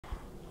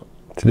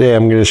Today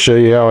I'm going to show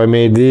you how I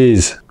made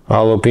these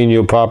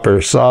jalapeno popper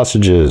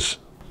sausages.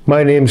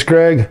 My name's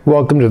Greg.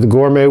 Welcome to the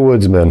Gourmet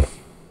Woodsman.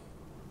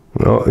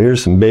 Well,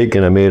 here's some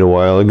bacon I made a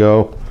while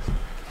ago.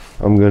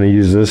 I'm going to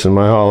use this in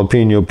my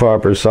jalapeno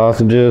popper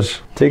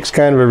sausages. Takes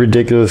kind of a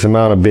ridiculous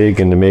amount of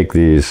bacon to make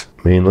these.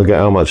 I mean, look at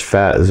how much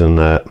fat is in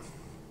that.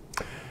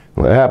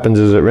 What happens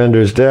is it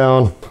renders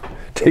down.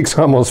 It takes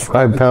almost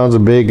 5 pounds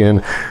of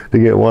bacon to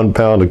get 1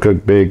 pound of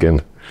cooked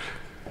bacon.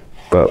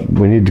 But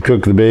we need to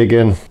cook the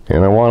bacon,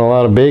 and I want a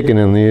lot of bacon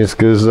in these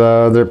because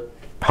they're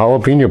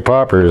jalapeno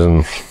poppers,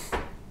 and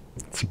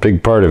it's a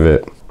big part of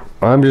it.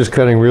 I'm just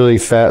cutting really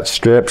fat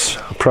strips.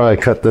 I'll probably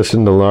cut this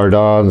into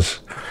lardons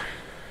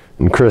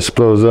and crisp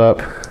those up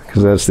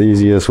because that's the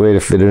easiest way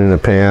to fit it in a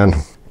pan.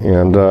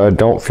 And I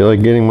don't feel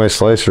like getting my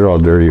slicer all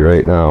dirty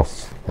right now.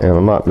 And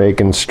I'm not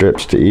making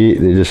strips to eat.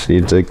 They just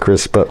need to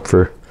crisp up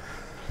for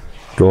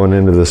going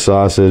into the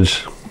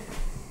sausage.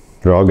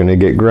 They're all going to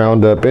get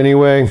ground up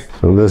anyway,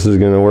 so this is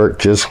going to work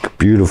just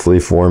beautifully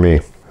for me.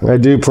 I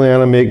do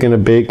plan on making a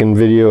bacon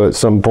video at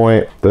some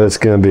point, but it's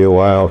going to be a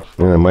while,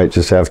 and I might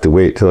just have to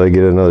wait till I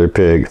get another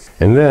pig.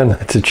 And then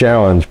it's a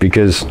challenge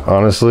because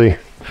honestly,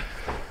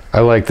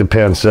 I like the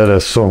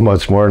pancetta so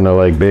much more than I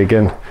like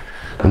bacon.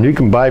 And you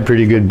can buy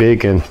pretty good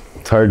bacon.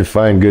 It's hard to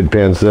find good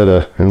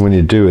pancetta, and when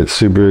you do, it's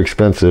super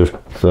expensive.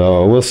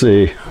 So we'll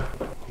see.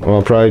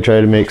 I'll probably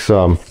try to make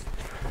some,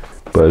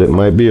 but it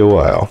might be a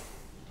while.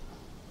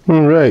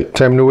 All right,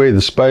 time to weigh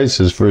the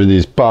spices for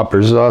these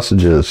popper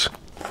sausages.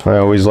 I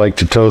always like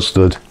to toast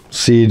the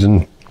seeds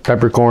and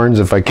peppercorns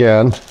if I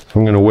can. So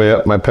I'm going to weigh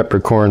up my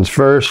peppercorns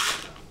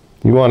first.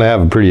 You want to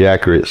have a pretty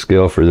accurate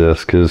scale for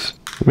this because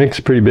it makes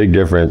a pretty big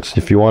difference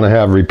if you want to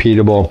have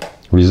repeatable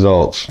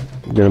results.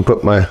 I'm going to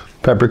put my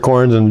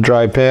peppercorns in a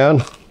dry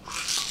pan.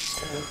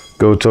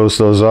 Go toast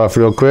those off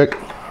real quick.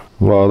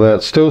 While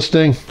that's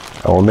toasting,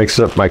 I will mix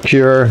up my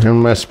cure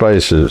and my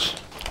spices.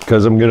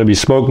 Because I'm going to be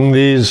smoking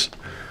these,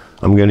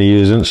 I'm going to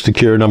use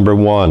Instacure number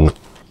 1.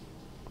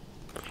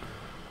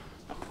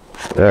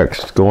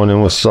 Next, going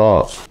in with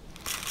salt.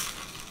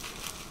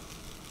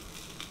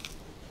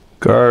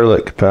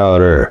 Garlic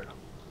powder.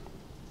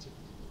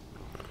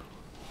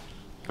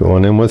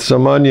 Going in with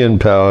some onion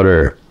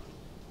powder.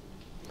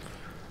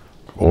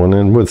 Going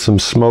in with some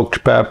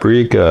smoked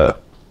paprika.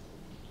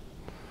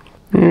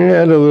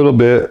 And a little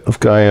bit of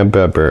cayenne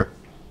pepper.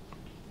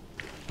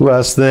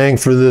 Last thing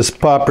for this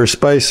popper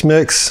spice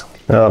mix.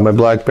 My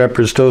black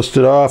pepper's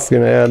toasted off,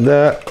 gonna add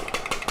that.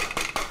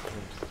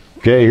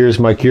 Okay, here's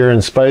my cure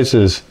and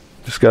spices.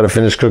 Just gotta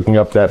finish cooking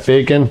up that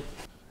bacon.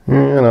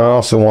 And I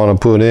also wanna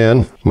put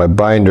in my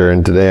binder,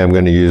 and today I'm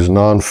gonna use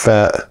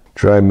non-fat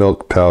dry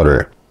milk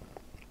powder.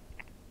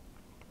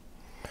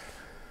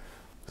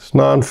 It's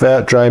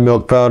non-fat dry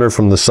milk powder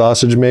from the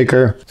sausage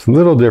maker. It's a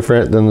little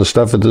different than the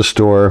stuff at the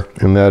store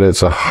in that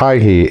it's a high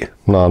heat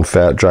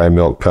non-fat dry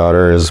milk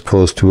powder as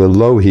opposed to a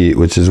low heat,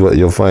 which is what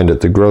you'll find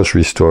at the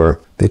grocery store.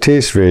 They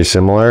taste very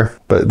similar,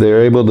 but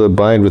they're able to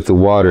bind with the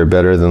water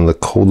better than the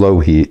low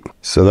heat.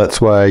 So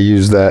that's why I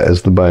use that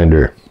as the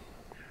binder.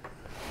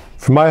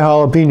 For my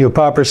jalapeno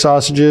popper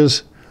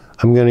sausages,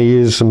 I'm going to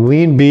use some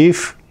lean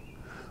beef.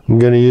 I'm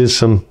going to use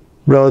some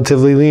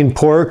relatively lean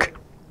pork.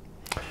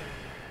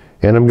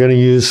 And I'm going to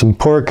use some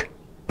pork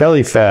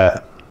belly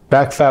fat.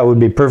 Back fat would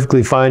be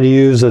perfectly fine to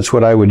use. That's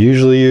what I would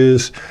usually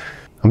use.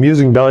 I'm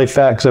using belly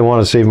fat because I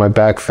want to save my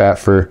back fat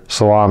for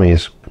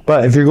salamis.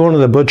 But if you're going to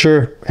the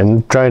butcher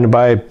and trying to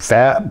buy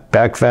fat,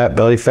 back fat,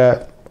 belly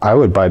fat, I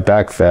would buy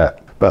back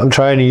fat. But I'm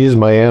trying to use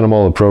my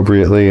animal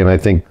appropriately, and I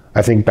think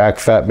back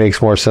fat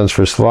makes more sense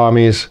for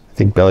salamis. I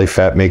think belly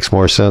fat makes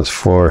more sense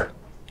for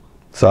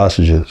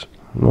sausages.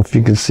 I don't know if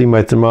you can see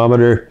my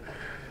thermometer.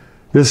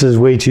 This is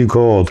way too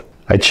cold.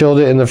 I chilled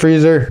it in the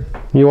freezer.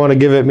 You want to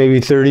give it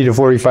maybe 30 to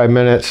 45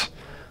 minutes.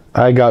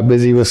 I got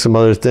busy with some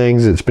other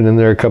things. It's been in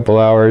there a couple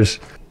hours.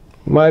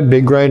 My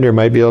big grinder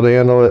might be able to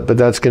handle it, but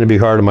that's going to be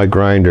hard on my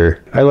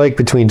grinder. I like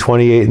between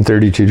 28 and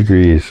 32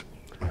 degrees.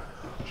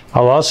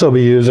 I'll also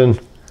be using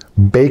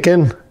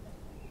bacon,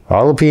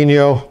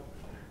 jalapeno,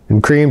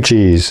 and cream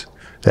cheese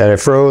that I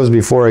froze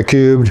before I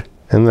cubed,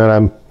 and then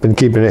I've been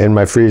keeping it in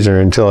my freezer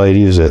until I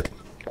use it.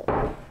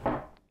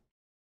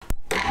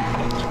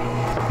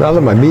 Now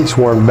that my meat's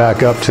warmed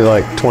back up to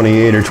like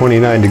 28 or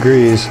 29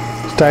 degrees,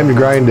 it's time to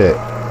grind it.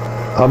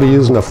 I'll be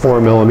using a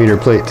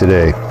 4mm plate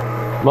today.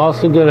 I'm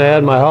also going to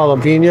add my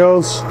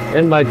jalapenos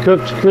and my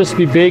cooked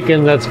crispy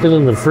bacon that's been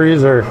in the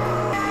freezer.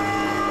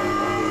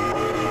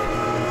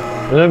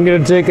 And I'm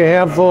going to take a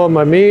handful of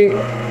my meat,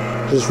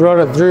 just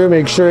run it through,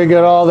 make sure I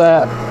get all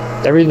that,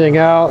 everything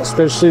out,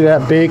 especially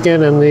that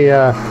bacon and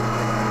the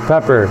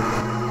pepper.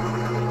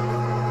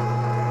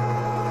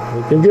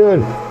 Looking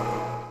good.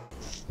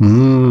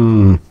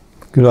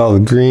 Look at all the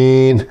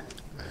green.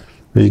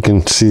 You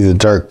can see the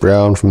dark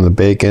brown from the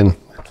bacon.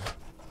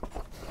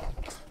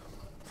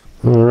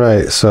 All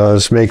right, so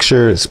just make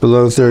sure it's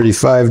below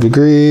 35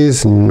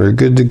 degrees and we're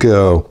good to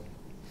go.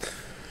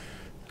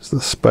 So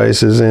the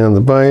spices and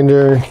the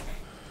binder.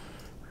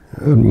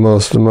 Add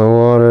most of my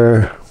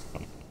water.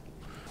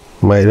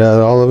 Might add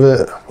all of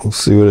it. We'll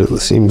see what it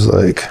seems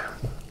like.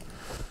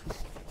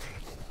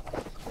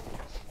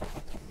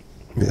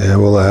 Yeah,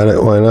 we'll add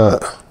it, why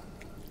not?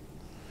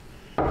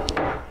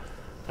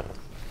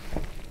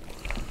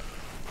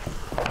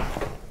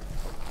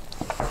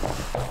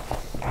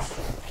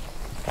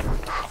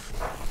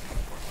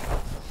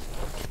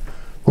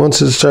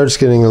 Once it starts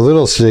getting a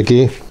little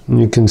sticky,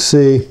 you can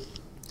see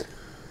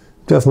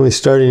definitely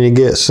starting to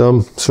get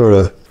some sort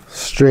of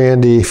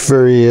strandy,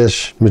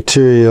 furry-ish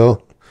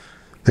material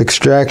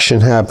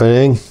extraction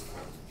happening.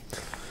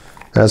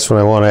 That's when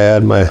I want to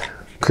add my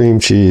cream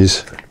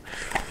cheese,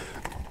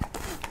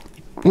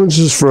 which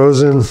is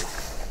frozen.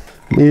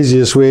 The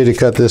easiest way to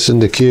cut this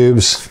into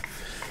cubes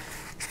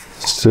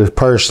is to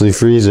partially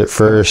freeze it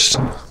first.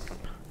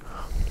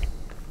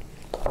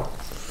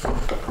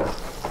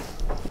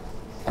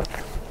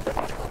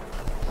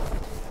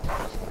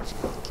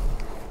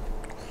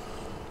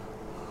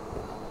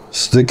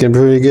 Sticking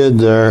pretty good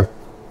there.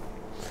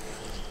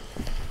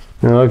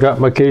 Now I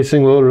got my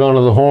casing loaded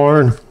onto the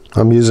horn.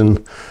 I'm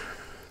using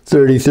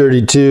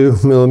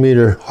 30-32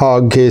 millimeter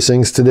hog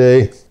casings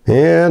today,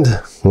 and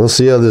we'll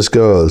see how this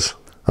goes.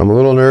 I'm a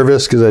little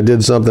nervous because I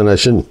did something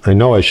I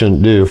know I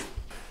shouldn't do.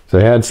 So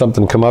I had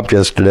something come up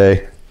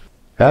yesterday.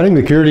 Adding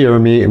the cured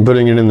meat and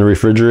putting it in the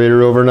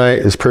refrigerator overnight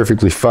is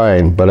perfectly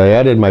fine, but I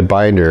added my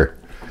binder,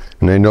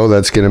 and I know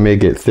that's going to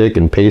make it thick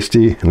and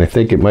pasty, and I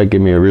think it might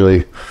give me a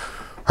really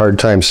hard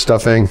time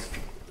stuffing,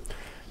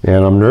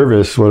 and I'm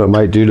nervous what it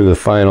might do to the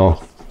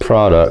final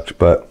product,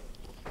 but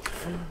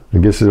I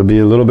guess it'll be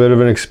a little bit of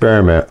an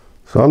experiment.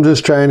 So I'm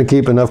just trying to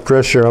keep enough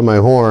pressure on my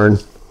horn,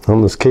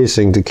 on this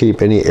casing, to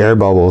keep any air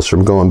bubbles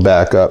from going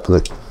back up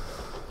the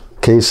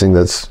casing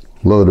that's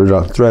loaded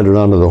up, threaded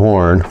onto the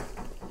horn.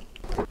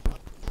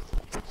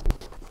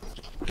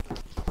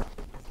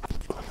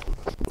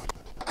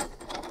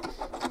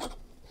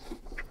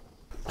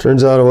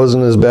 Turns out it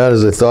wasn't as bad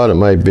as I thought it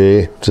might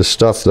be to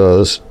stuff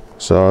those,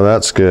 so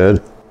that's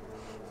good.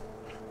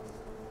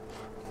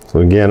 So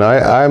again,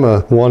 I'm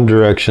a one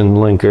direction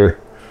linker.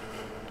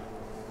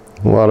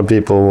 A lot of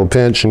people will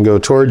pinch and go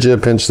towards you,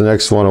 pinch the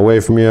next one away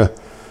from you.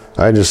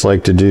 I just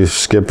like to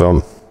skip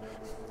them.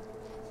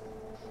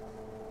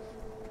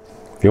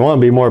 If you want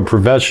to be more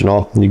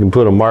professional, you can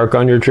put a mark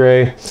on your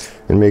tray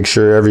and make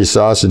sure every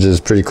sausage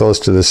is pretty close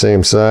to the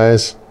same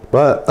size.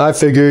 But I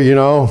figure, you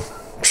know,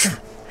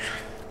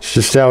 it's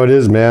just how it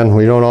is, man.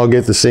 We don't all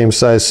get the same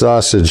size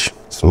sausage.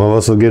 Some of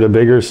us will get a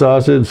bigger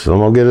sausage, some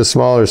will get a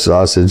smaller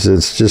sausage.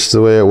 It's just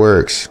the way it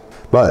works.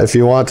 But if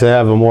you want to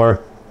have a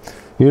more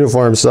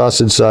uniform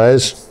sausage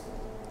size,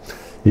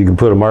 you can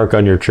put a mark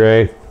on your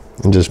tray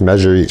and just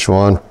measure each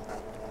one.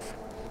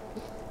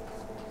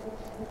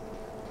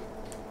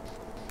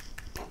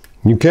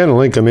 You can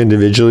link them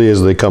individually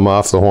as they come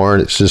off the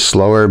horn. It's just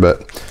slower,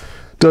 but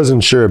it does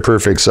ensure a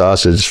perfect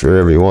sausage for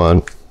every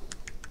one.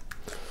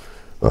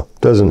 Well,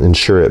 doesn't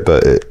ensure it,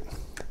 but it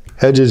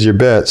hedges your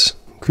bets,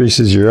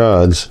 increases your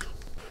odds.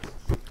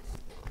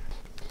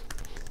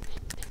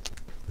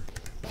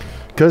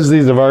 Because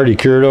these have already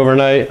cured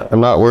overnight,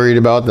 I'm not worried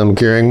about them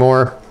curing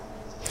more.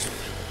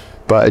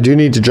 But I do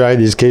need to dry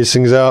these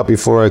casings out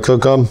before I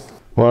cook them.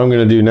 What I'm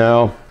going to do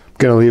now, I'm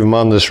going to leave them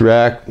on this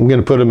rack. I'm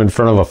going to put them in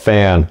front of a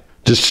fan,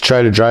 just to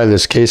try to dry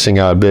this casing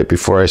out a bit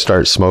before I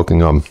start smoking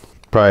them.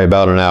 Probably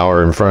about an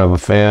hour in front of a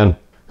fan.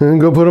 And then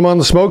go put them on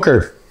the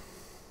smoker.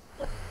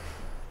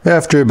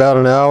 After about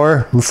an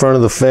hour in front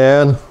of the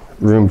fan,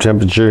 room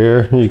temperature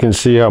here, you can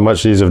see how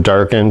much these have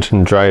darkened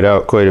and dried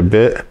out quite a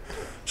bit.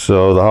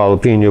 So the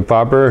jalapeno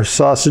popper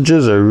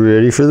sausages are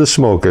ready for the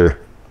smoker.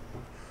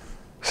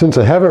 Since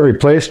I haven't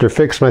replaced or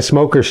fixed my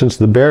smoker since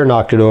the bear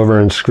knocked it over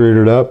and screwed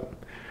it up,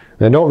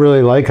 and I don't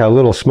really like how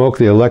little smoke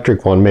the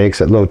electric one makes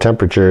at low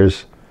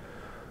temperatures,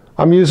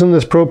 I'm using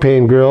this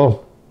propane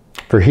grill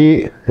for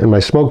heat and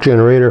my smoke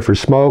generator for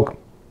smoke.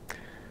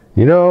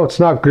 You know, it's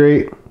not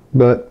great,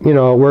 but you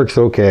know, it works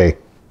okay.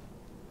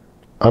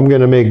 I'm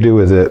gonna make do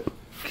with it.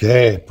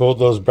 Okay, pulled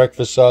those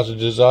breakfast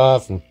sausages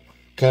off and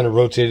kind of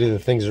rotated the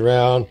things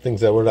around. Things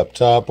that were up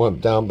top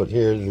went down but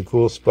here to the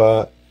cool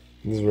spot.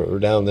 These were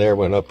down there,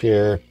 went up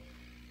here.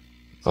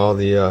 All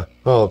the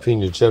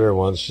jalapeno cheddar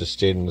ones just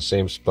stayed in the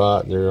same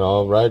spot. They're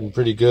all riding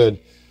pretty good.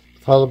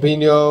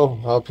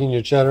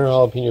 Jalapeno cheddar,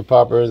 jalapeno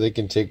popper, they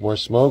can take more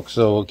smoke,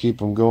 so we'll keep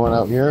them going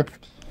out here.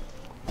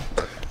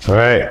 All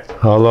right,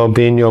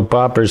 jalapeno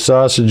popper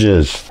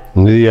sausages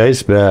into the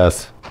ice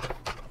bath.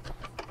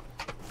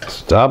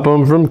 Stop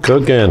them from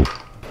cooking.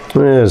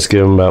 Let's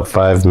give them about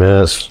 5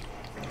 minutes,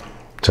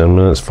 10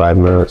 minutes, 5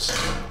 minutes.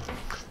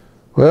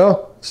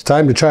 Well, it's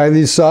time to try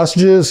these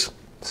sausages,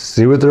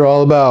 see what they're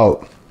all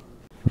about.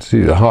 Let's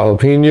see the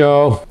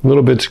jalapeno,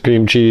 little bits of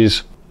cream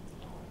cheese.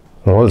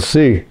 Well, let's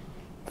see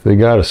if they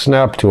got a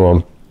snap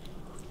to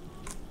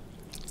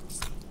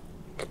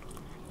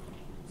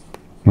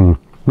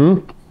them.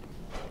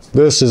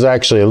 This is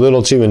actually a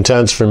little too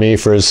intense for me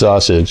for a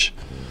sausage.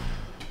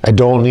 I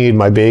don't need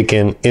my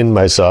bacon in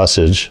my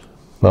sausage.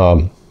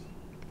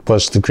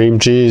 Plus the cream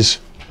cheese.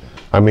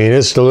 I mean,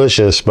 it's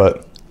delicious,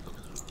 but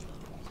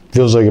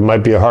feels like it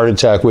might be a heart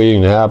attack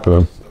waiting to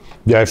happen.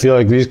 Yeah, I feel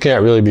like these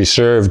can't really be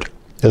served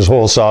as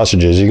whole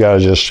sausages. You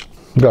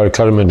gotta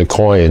cut them into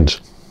coins.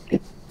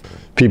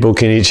 people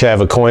can each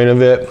have a coin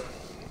of it,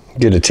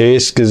 get a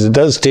taste, because it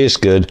does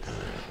taste good.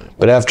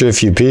 But after a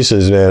few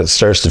pieces, man, it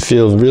starts to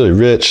feel really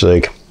rich.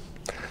 Like,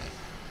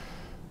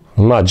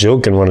 I'm not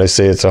joking when I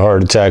say it's a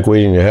heart attack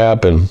waiting to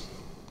happen.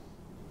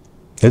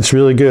 It's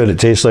really good. It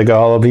tastes like a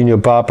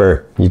jalapeno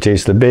popper. You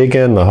taste the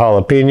bacon, the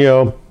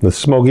jalapeno, the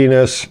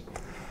smokiness.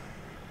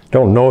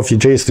 Don't know if you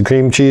taste the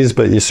cream cheese,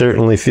 but you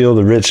certainly feel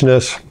the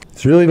richness.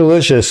 It's really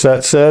delicious.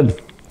 That said,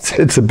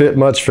 it's a bit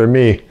much for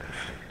me.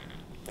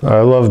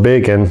 I love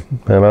bacon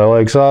and I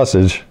like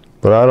sausage,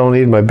 but I don't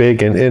need my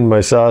bacon in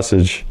my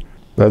sausage.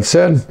 That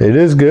said, it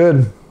is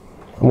good.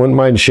 I wouldn't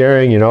mind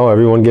sharing, you know,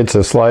 everyone gets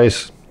a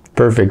slice.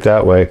 Perfect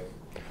that way.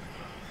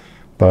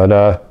 But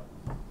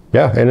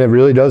yeah, and it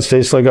really does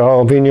taste like a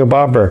jalapeno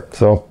popper.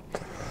 So,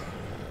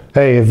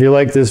 hey, if you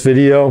like this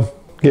video,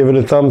 give it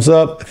a thumbs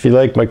up. If you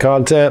like my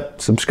content,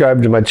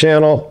 subscribe to my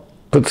channel.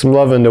 Put some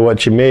love into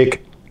what you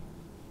make.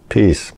 Peace.